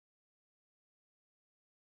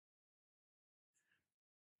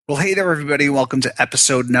Well, hey there, everybody. Welcome to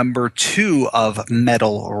episode number 2 of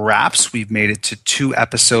Metal Raps. We've made it to 2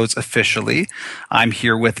 episodes officially. I'm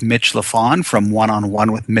here with Mitch Lafon from One on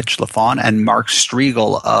One with Mitch Lafon and Mark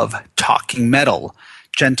Strigl of Talking Metal.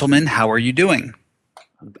 Gentlemen, how are you doing?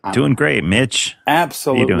 Doing great, Mitch.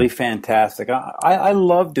 Absolutely fantastic. I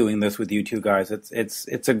love doing this with you two guys.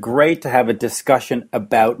 It's a great to have a discussion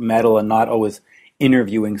about metal and not always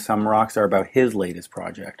interviewing some rock star about his latest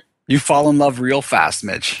project. You fall in love real fast,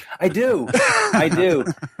 Mitch. I do. I do.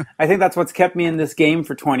 I think that's what's kept me in this game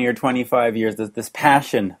for 20 or 25 years, this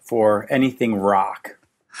passion for anything rock.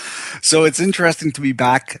 So it's interesting to be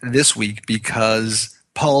back this week because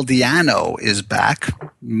Paul DiAnno is back.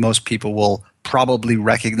 Most people will probably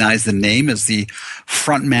recognize the name as the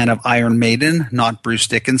frontman of Iron Maiden, not Bruce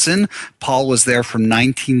Dickinson. Paul was there from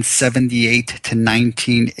 1978 to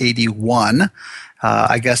 1981.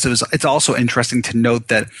 I guess it's also interesting to note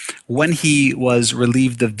that when he was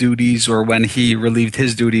relieved of duties, or when he relieved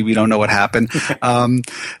his duty, we don't know what happened.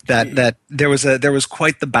 That there was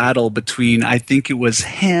quite the battle between, I think it was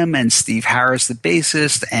him and Steve Harris, the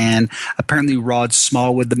bassist, and apparently Rod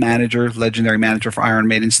Smallwood, the manager, legendary manager for Iron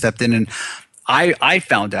Maiden, stepped in. And I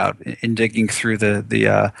found out in digging through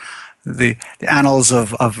the annals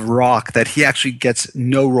of rock that he actually gets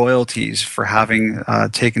no royalties for having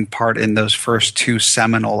taken part in those first 2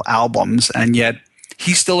 seminal albums, and yet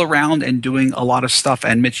he's still around and doing a lot of stuff.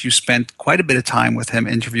 And Mitch, you spent quite a bit of time with him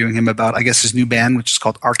interviewing him about, I guess, his new band, which is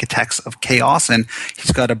called Architects of Chaos, and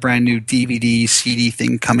he's got a brand new DVD, CD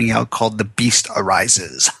thing coming out called The Beast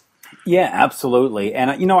Arises. Yeah, absolutely. And,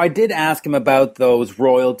 I did ask him about those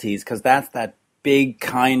royalties because that's that big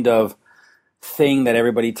kind of thing that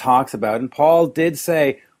everybody talks about. And Paul did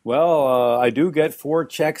say, well, I do get 4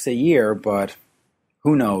 checks a year, but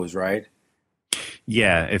who knows, right?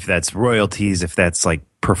 Yeah, if that's royalties, if that's like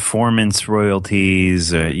performance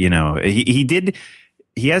royalties, he has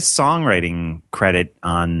songwriting credit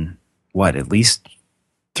on at least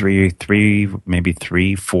maybe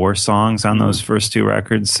 3-4 songs on those first 2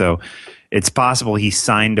 records. So it's possible he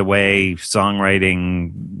signed away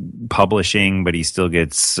songwriting, publishing, but he still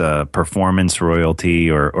gets performance royalty,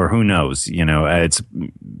 or who knows? It's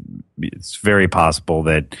very possible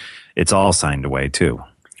that it's all signed away too.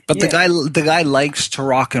 But the guy likes to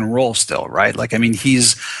rock and roll still, right? Like, I mean,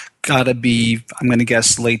 he's got to be, I'm going to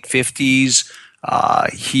guess, late 50s.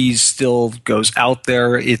 He still goes out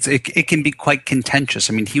there. It can be quite contentious.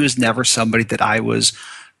 I mean, he was never somebody that I was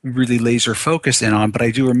really laser focused in on, but I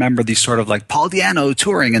do remember these sort of like Paul DiAnno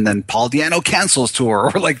touring and then Paul DiAnno cancels tour,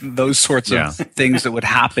 or like those sorts of things that would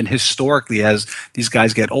happen historically as these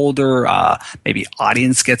guys get older. Maybe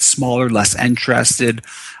audience gets smaller, less interested.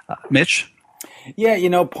 Mitch?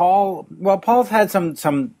 Yeah, Paul's had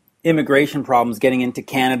some immigration problems getting into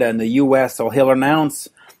Canada and the U.S., so he'll announce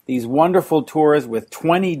these wonderful tours with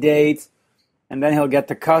 20 dates, and then he'll get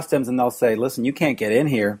to customs and they'll say, listen, you can't get in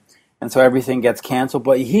here. And so everything gets canceled.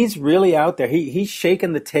 But he's really out there. He's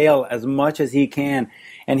shaking the tail as much as he can.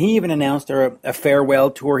 And he even announced a farewell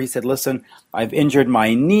tour. He said, listen, I've injured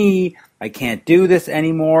my knee. I can't do this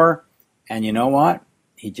anymore. And you know what?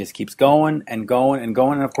 He just keeps going and going and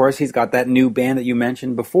going. And, of course, he's got that new band that you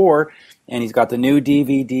mentioned before. And he's got the new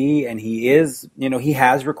DVD. And he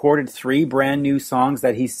has recorded 3 brand new songs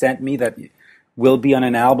that he sent me that will be on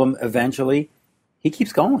an album eventually. He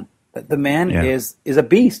keeps going. The man is a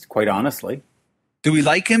beast, quite honestly. Do we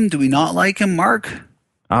like him? Do we not like him, Mark?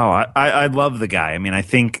 Oh, I love the guy. I mean, I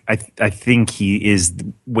think he is,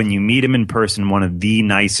 when you meet him in person, one of the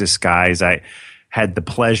nicest guys. I had the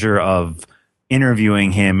pleasure of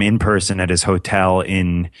interviewing him in person at his hotel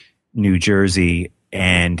in New Jersey,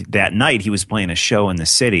 and that night he was playing a show in the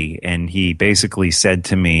city, and he basically said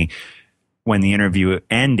to me, when the interview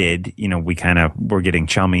ended, we kind of were getting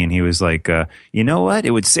chummy, and he was like, you know what? It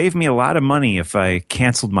would save me a lot of money if I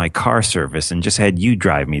canceled my car service and just had you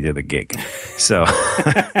drive me to the gig. So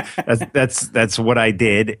that's what I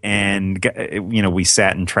did. And, we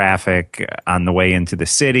sat in traffic on the way into the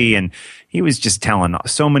city, and he was just telling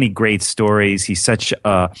so many great stories. He's such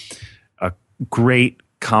a great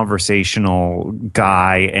conversational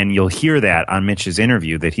guy, and you'll hear that on Mitch's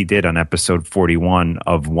interview that he did on episode 41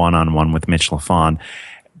 of One on One with Mitch Lafon.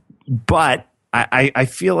 But I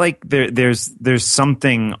feel like there's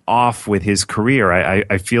something off with his career.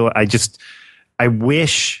 I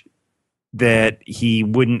wish that he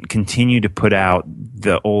wouldn't continue to put out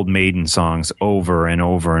the old Maiden songs over and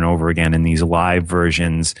over and over again in these live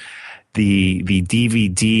versions. The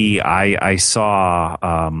DVD, I saw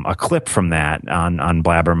a clip from that on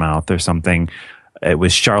Blabbermouth or something. It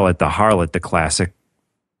was Charlotte the Harlot, the classic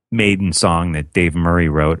Maiden song that Dave Murray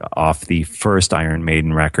wrote off the first Iron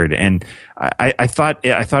Maiden record, and I thought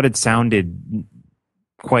it sounded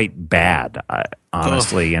quite bad,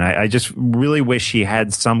 honestly. And I just really wish he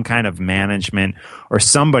had some kind of management or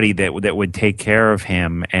somebody that would take care of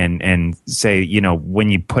him and say, when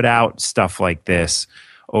you put out stuff like this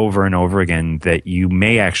over and over again, that you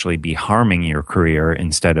may actually be harming your career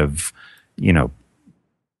instead of,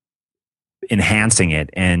 enhancing it,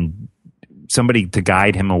 and somebody to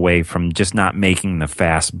guide him away from just not making the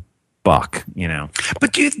fast buck,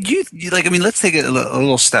 But do you like? I mean, let's take a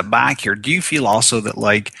little step back here. Do you feel also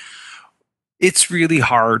that it's really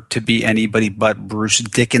hard to be anybody but Bruce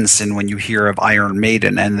Dickinson when you hear of Iron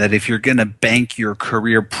Maiden, and that if you're going to bank your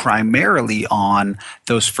career primarily on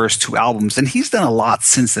those first two albums, and he's done a lot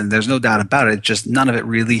since then, there's no doubt about it, just none of it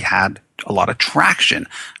really had a lot of traction.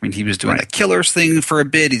 I mean, he was doing a Killers thing for a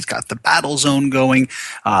bit. He's got the Battle Zone going.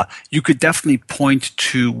 You could definitely point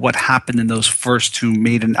to what happened in those first two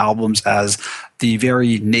Maiden albums as the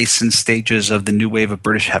very nascent stages of the new wave of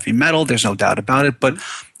British heavy metal. There's no doubt about it. But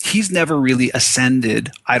he's never really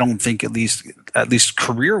ascended, I don't think, at least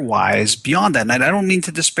career-wise, beyond that. And I don't mean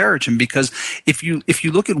to disparage him, because if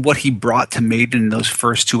you look at what he brought to Maiden in those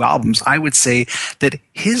first two albums, I would say that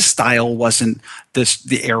his style wasn't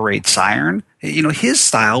the air raid siren. His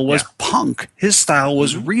style was punk. His style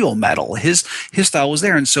was real metal. His style was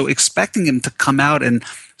there. And so expecting him to come out and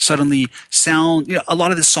suddenly sound, a lot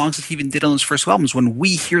of the songs that he even did on those first albums, when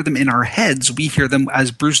we hear them in our heads, we hear them as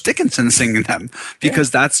Bruce Dickinson singing them, because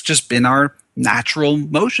that's just been our natural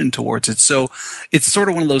motion towards it. So it's sort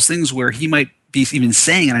of one of those things where he might be even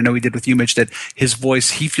saying, and I know he did with you, Mitch, that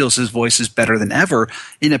he feels his voice is better than ever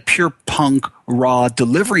in a pure punk, raw,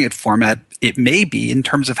 delivering it format. It may be, in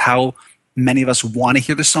terms of how many of us want to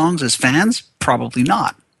hear the songs as fans, probably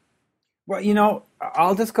not. Well,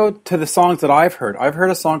 I'll just go to the songs that I've heard. I've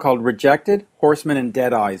heard a song called Rejected, Horseman, and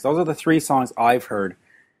Dead Eyes. Those are the three songs I've heard.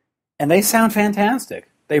 And they sound fantastic.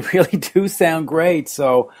 They really do sound great.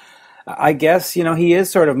 So I guess, he is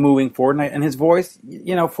sort of moving forward. And his voice,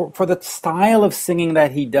 for the style of singing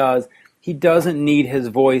that he does, he doesn't need his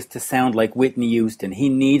voice to sound like Whitney Houston. He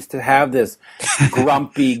needs to have this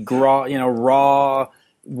grumpy, raw,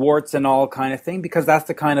 warts and all kind of thing, because that's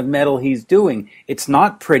the kind of metal he's doing. It's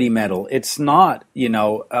not pretty metal. It's not,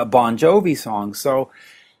 a Bon Jovi song. So,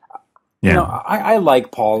 I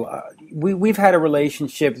like Paul. We've had a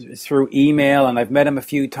relationship through email, and I've met him a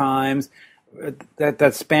few times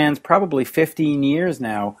that spans probably 15 years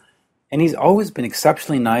now. And he's always been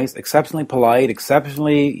exceptionally nice, exceptionally polite,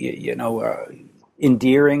 exceptionally,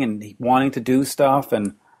 endearing, and wanting to do stuff.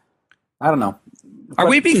 And I don't know. Are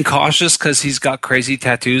we being cautious because he's got crazy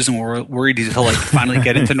tattoos and we're worried he'll finally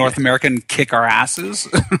get into North America and kick our asses?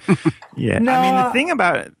 Yeah. No, I mean, the thing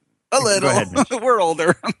about it... A little. Go ahead, we're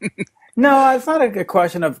older. No, it's not a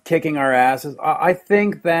question of kicking our asses. I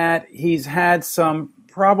think that he's had some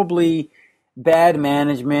probably bad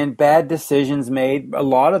management, bad decisions made, a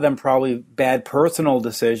lot of them probably bad personal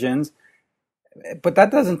decisions. But that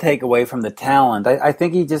doesn't take away from the talent. I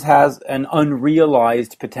think he just has an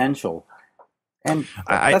unrealized potential. And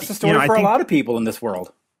that's the story for a lot of people in this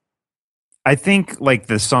world. I think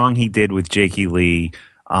the song he did with Jakey Lee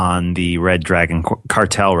on the Red Dragon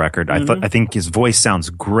Cartel record, I think his voice sounds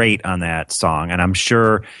great on that song, and I'm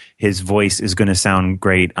sure his voice is going to sound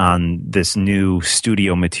great on this new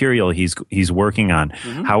studio material he's working on.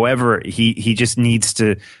 However, he just needs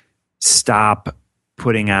to stop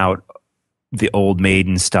putting out the old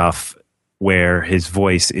Maiden stuff where his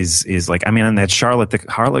voice is like, I mean, on that Charlotte the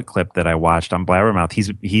Harlot clip that I watched on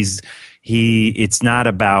Blabbermouth, it's not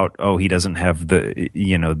about, he doesn't have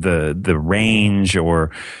the range or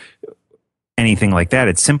anything like that.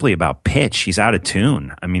 It's simply about pitch. He's out of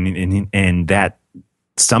tune. I mean, and that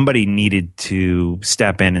somebody needed to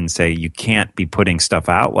step in and say, you can't be putting stuff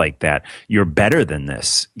out like that. You're better than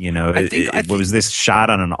this. Was this shot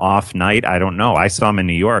on an off night? I don't know. I saw him in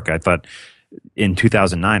New York. I thought, in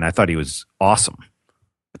 2009, I thought he was awesome.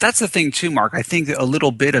 But that's the thing too, Mark. I think that a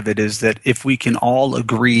little bit of it is that if we can all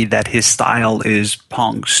agree that his style is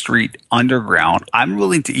punk, street, underground, I'm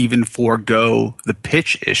willing to even forego the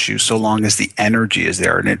pitch issue so long as the energy is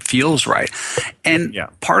there and it feels right. And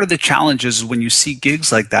part of the challenge is when you see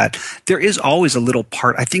gigs like that, there is always a little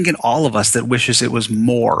part, I think, in all of us that wishes it was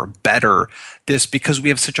more, better, because we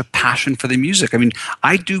have such a passion for the music. I mean,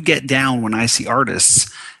 I do get down when I see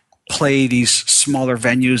artists play these smaller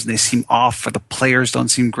venues and they seem off, or the players don't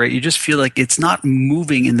seem great. You just feel like it's not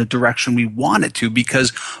moving in the direction we want it to,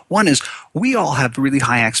 because one is we all have really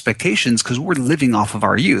high expectations because we're living off of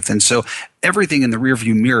our youth. And so everything in the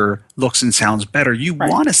rearview mirror looks and sounds better. You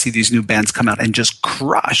want to see these new bands come out and just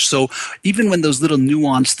crush. So even when those little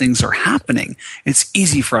nuanced things are happening, it's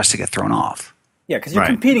easy for us to get thrown off. Yeah, because you're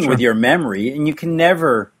competing with your memory, and you can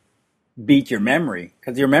never beat your memory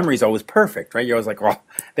because your memory is always perfect, right? You're always like, well,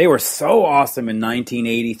 they were so awesome in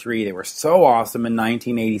 1983. They were so awesome in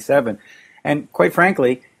 1987. And quite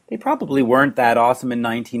frankly, they probably weren't that awesome in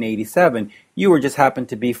 1987. You were just happened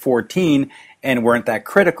to be 14 and weren't that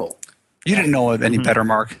critical. You didn't know any better,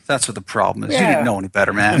 Mark. That's what the problem is. Yeah. You didn't know any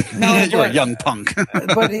better, man. You're a young punk.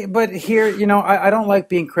 but here, I don't like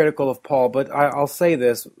being critical of Paul, but I'll say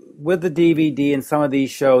this. With the DVD and some of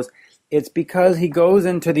these shows, it's because he goes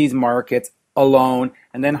into these markets alone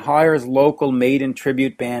and then hires local Maiden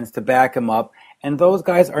tribute bands to back him up. And those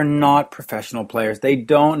guys are not professional players. They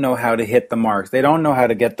don't know how to hit the marks. They don't know how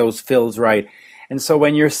to get those fills right. And so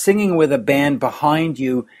when you're singing with a band behind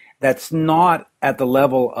you that's not at the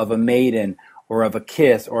level of a Maiden or of a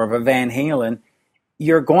Kiss or of a Van Halen,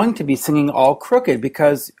 you're going to be singing all crooked,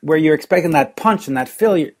 because where you're expecting that punch and that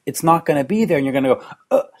fill, it's not going to be there, and you're going to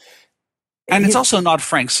go, And it's also not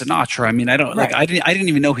Frank Sinatra. I mean, I didn't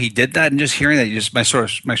even know he did that. And just hearing that,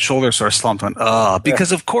 my shoulders sort of slumped on,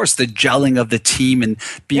 because of course the gelling of the team and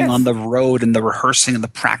being on the road and the rehearsing and the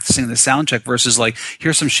practicing and the sound check versus like,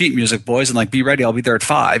 here's some sheet music, boys, and like, be ready, I'll be there at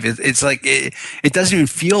 5. It's like, it doesn't even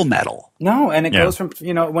feel metal. No, and it goes from,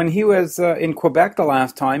 when he was in Quebec the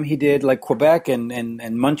last time, he did like Quebec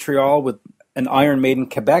and Montreal with an Iron Maiden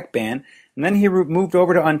Quebec band. And then he moved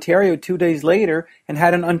over to Ontario 2 days later and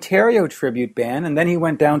had an Ontario tribute band. And then he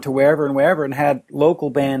went down to wherever and had local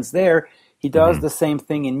bands there. He does the same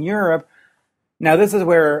thing in Europe. Now, this is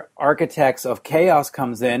where Architects of Chaos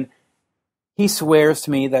comes in. He swears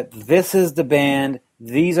to me that this is the band,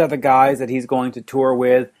 these are the guys that he's going to tour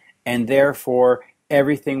with, and therefore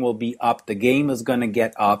everything will be up. The game is going to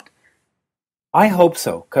get upped. I hope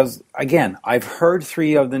so, because, again, I've heard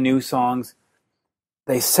 3 of the new songs.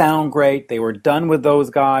 They sound great. They were done with those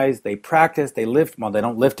guys. They practice. They live. Well, they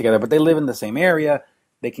don't live together, but they live in the same area.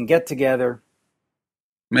 They can get together.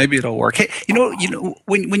 Maybe it'll work. Hey,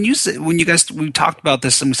 when you guys we talked about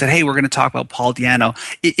this and we said, hey, we're going to talk about Paul DiAnno,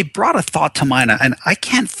 it brought a thought to mind, and I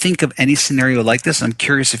can't think of any scenario like this. I'm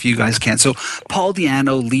curious if you guys can. So Paul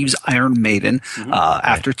DiAnno leaves Iron Maiden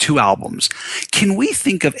after 2 albums. Can we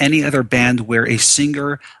think of any other band where a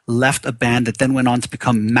singer left a band that then went on to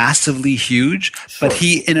become massively huge, but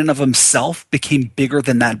he in and of himself became bigger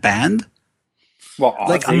than that band? Well,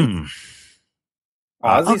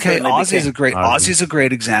 Ozzy's a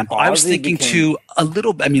great example. I was thinking too a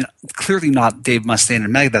little. I mean, clearly not Dave Mustaine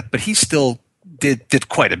and Megadeth, but he still did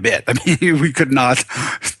quite a bit. I mean, we could not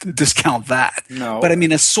discount that. No, but I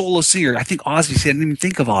mean, as solo singer, I think Ozzy. I didn't even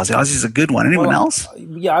think of Ozzy. Ozzy's a good one. Anyone else?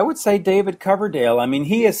 Yeah, I would say David Coverdale. I mean,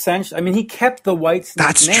 he kept the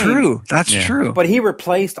Whitesnake name. That's true. But he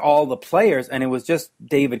replaced all the players, and it was just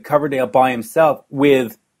David Coverdale by himself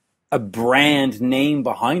with a brand name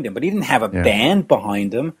behind him, but he didn't have a band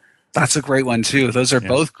behind him. That's a great one too. Those are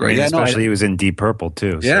both great. Especially he was in Deep Purple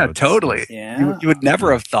too. Yeah, so totally. Yeah. You would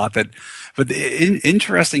never have thought that, but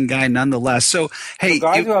interesting guy nonetheless. So hey,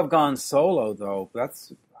 guys who have gone solo though,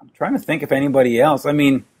 I'm trying to think if anybody else. I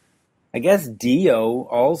mean, I guess Dio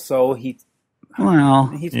also. He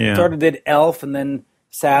started did Elf and then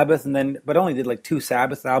Sabbath but only did like 2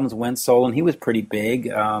 Sabbath albums. Went solo and he was pretty big.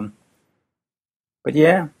 But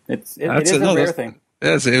yeah, it is a rare thing.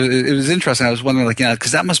 Yes, it was interesting. I was wondering,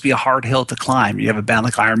 because that must be a hard hill to climb. You have a band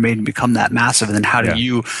like Iron Maiden become that massive, and then how do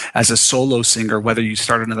you, as a solo singer, whether you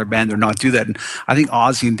start another band or not, do that? And I think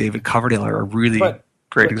Ozzy and David Coverdale are really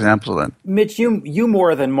great examples of that. Mitch, you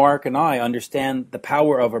more than Mark and I understand the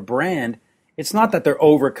power of a brand. It's not that they're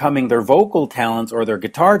overcoming their vocal talents or their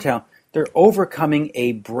guitar talent. They're overcoming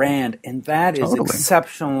a brand, and that is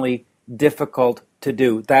exceptionally difficult to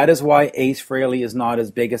do. That is why Ace Frehley is not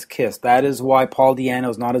as big as Kiss. That is why Paul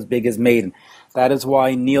DiAnno is not as big as Maiden. That is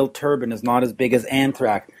why Neil Turbin is not as big as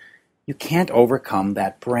Anthrax. You can't overcome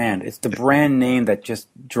that brand. It's the brand name that just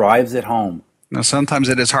drives it home. Now, sometimes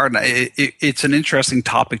it is hard. It's an interesting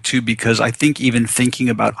topic, too, because I think even thinking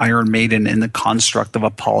about Iron Maiden in the construct of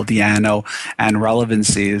a Paul DiAnno and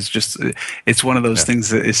relevancy is just, it's one of those things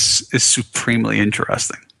that is supremely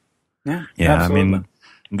interesting. Yeah, absolutely. I mean,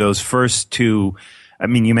 those first 2, I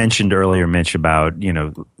mean, you mentioned earlier, Mitch, about,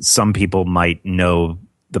 some people might know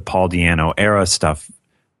the Paul DiAnno era stuff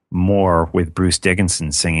more with Bruce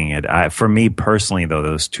Dickinson singing it. For me personally, though,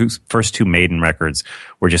 those first two Maiden records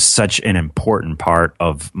were just such an important part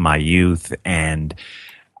of my youth, and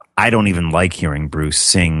I don't even like hearing Bruce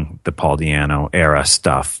sing the Paul DiAnno era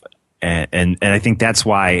stuff. And I think that's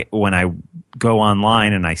why when I go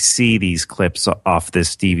online and I see these clips off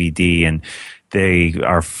this DVD and they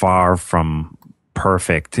are far from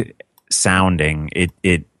perfect sounding,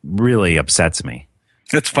 it really upsets me.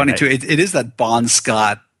 It's funny, too. It is that Bon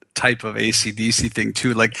Scott type of AC/DC thing,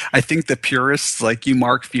 too. Like, I think the purists like you,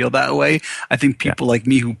 Mark, feel that way. I think people like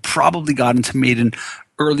me who probably got into Maiden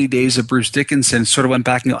early days of Bruce Dickinson sort of went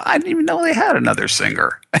back and go, I didn't even know they had another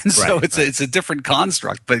singer. And so it's a different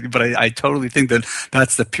construct, but I totally think that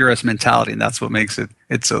that's the purist mentality, and that's what makes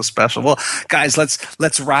it's so special. Well, guys,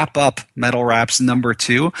 let's wrap up Metal Raps number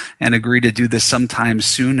 2 and agree to do this sometime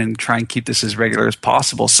soon and try and keep this as regular as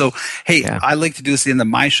possible. So, hey, I like to do this at the end of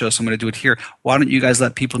my show, so I'm going to do it here. Why don't you guys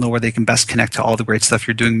let people know where they can best connect to all the great stuff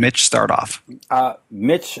you're doing? Mitch, start off.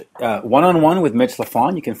 Mitch, one-on-one with Mitch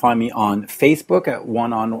Lafon. You can find me on Facebook at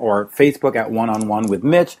Facebook at one-on-one with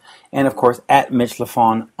Mitch, and of course at Mitch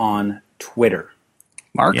Lafon on Twitter.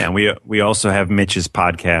 Mark? Yeah, we also have Mitch's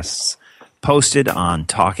podcasts posted on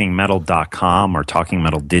talkingmetal.com or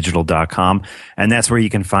talkingmetaldigital.com, and that's where you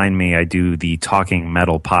can find me. I do the Talking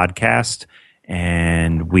Metal podcast,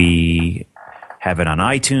 and we have it on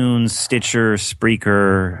iTunes, Stitcher,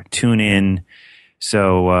 Spreaker, TuneIn,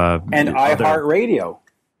 and iHeartradio.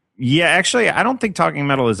 Yeah, actually, I don't think Talking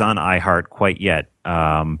Metal is on iHeart quite yet,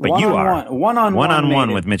 but you are.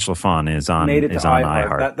 One-on-one with Mitch Lafon is on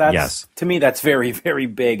iHeart. Yes, to me, that's very, very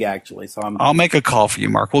big, actually. So I'll make a call for you,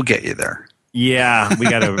 Mark. We'll get you there. Yeah, we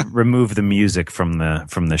got to remove the music from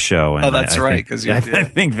the show. And that's right. Because I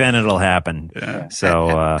think then it'll happen. Yeah. So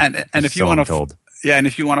and if you want to, and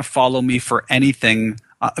if you want to follow me for anything.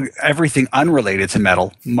 Everything unrelated to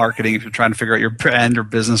metal marketing, if you're trying to figure out your brand or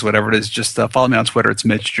business, whatever it is, just follow me on Twitter. It's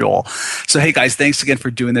Mitch Joel. So, hey, guys, thanks again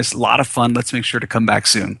for doing this. A lot of fun. Let's make sure to come back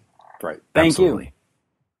soon. Right. Thank you.